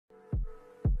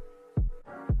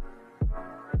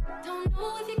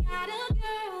Oh, if you got a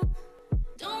girl,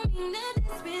 don't mean to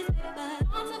disrespect, but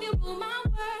arms of you rule my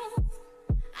world.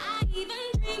 I even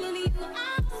dream of you,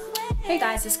 I swear. Hey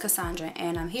guys, it's Cassandra,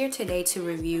 and I'm here today to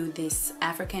review this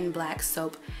African Black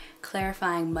Soap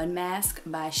Clarifying Mud Mask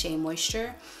by Shea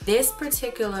Moisture. This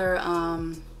particular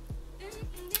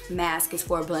mask is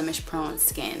for blemish prone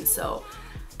skin, so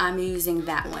I'm using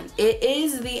that one. It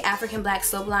is the African Black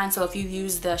Soap line, so if you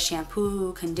use the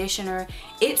shampoo, conditioner,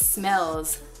 it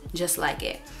smells just like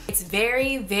it. It's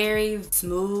very, very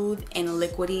smooth and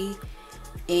liquidy,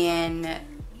 and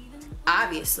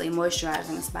obviously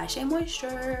moisturizing. It's by Shea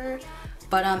Moisture,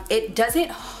 but it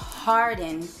doesn't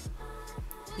harden.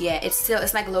 Yeah, it's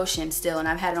like lotion still, and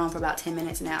I've had it on for about 10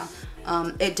 minutes now.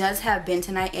 It does have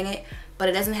bentonite in it, but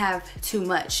it doesn't have too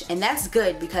much, and that's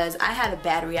good because I had a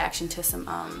bad reaction to some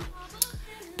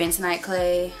bentonite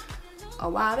clay a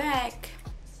while back.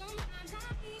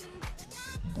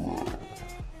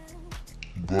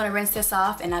 I'm gonna rinse this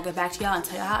off and I'll get back to y'all and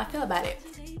tell y'all how I feel about it.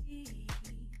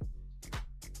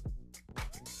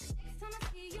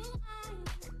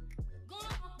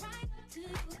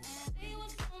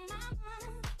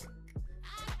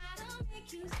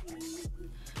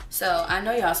 So I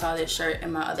know y'all saw this shirt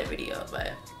in my other video,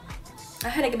 but I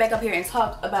had to get back up here and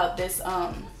talk about this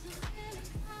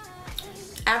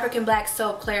African Black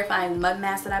Soap Clarifying Mud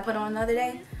Mask that I put on the other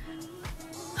day.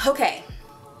 Okay,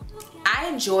 I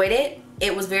enjoyed it.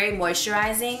 It was very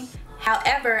moisturizing.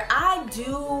 However, I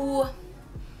do,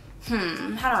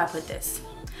 how do I put this?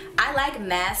 I like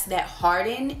masks that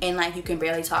harden and like you can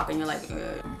barely talk and you're like,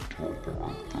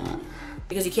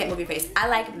 because you can't move your face. I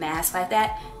like masks like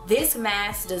that. This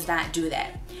mask does not do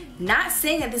that. Not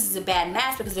saying that this is a bad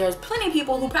mask, because there's plenty of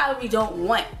people who probably don't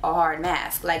want a hard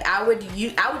mask. Like I would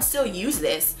still use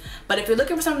this, but if you're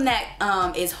looking for something that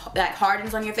that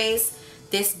hardens on your face,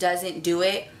 this doesn't do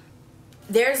it.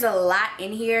 There's a lot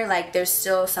in here, like there's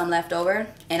still some left over,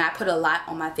 and I put a lot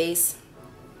on my face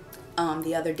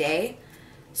the other day.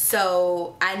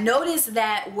 So I noticed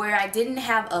that where I didn't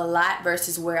have a lot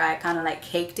versus where I kind of like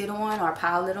caked it on or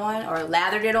piled it on or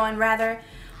lathered it on rather,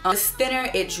 it's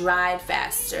thinner, it dried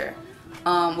faster,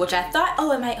 which I thought,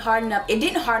 oh, it might harden up. It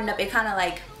didn't harden up. It kind of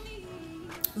like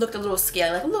looked a little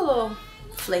scaly, like a little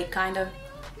flake kind of.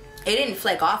 It didn't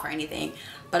flake off or anything,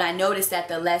 but I noticed that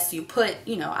the less you put,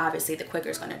 you know, obviously the quicker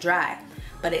it's going to dry.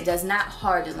 But it does not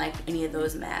harden like any of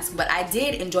those masks. But I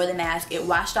did enjoy the mask. It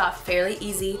washed off fairly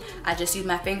easy. I just used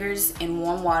my fingers in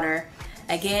warm water.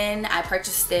 Again, I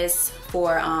purchased this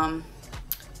for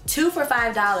 2 for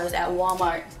 $5 at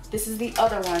Walmart. This is the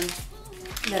other one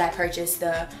that I purchased,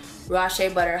 the Raw Shea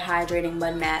Butter Hydrating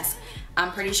Mud Mask.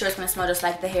 I'm pretty sure it's gonna smell just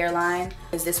like the hairline,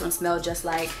 because this one smelled just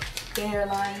like the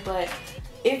hairline. But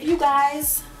if you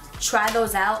guys try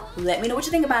those out, let me know what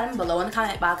you think about them below in the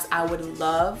comment box. I would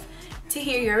love to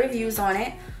hear your reviews on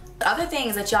it. The other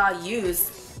things that y'all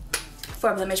use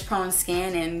for blemish prone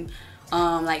skin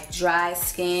and like dry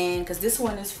skin, because this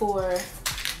one is for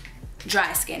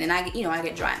dry skin, and I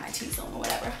get dry in my T-zone or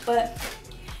whatever. But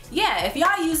yeah, if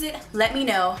y'all use it, let me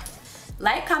know.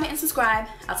 Like, comment, and subscribe.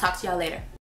 I'll talk to y'all later.